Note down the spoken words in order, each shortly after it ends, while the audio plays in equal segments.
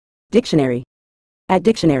Dictionary. At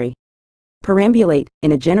dictionary. Perambulate,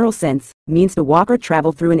 in a general sense, means to walk or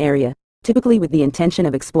travel through an area, typically with the intention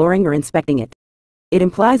of exploring or inspecting it. It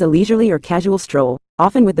implies a leisurely or casual stroll,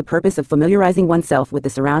 often with the purpose of familiarizing oneself with the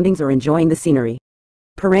surroundings or enjoying the scenery.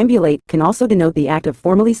 Perambulate can also denote the act of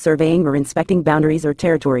formally surveying or inspecting boundaries or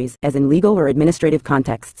territories, as in legal or administrative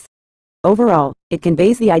contexts. Overall, it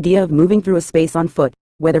conveys the idea of moving through a space on foot,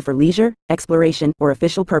 whether for leisure, exploration, or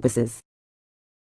official purposes.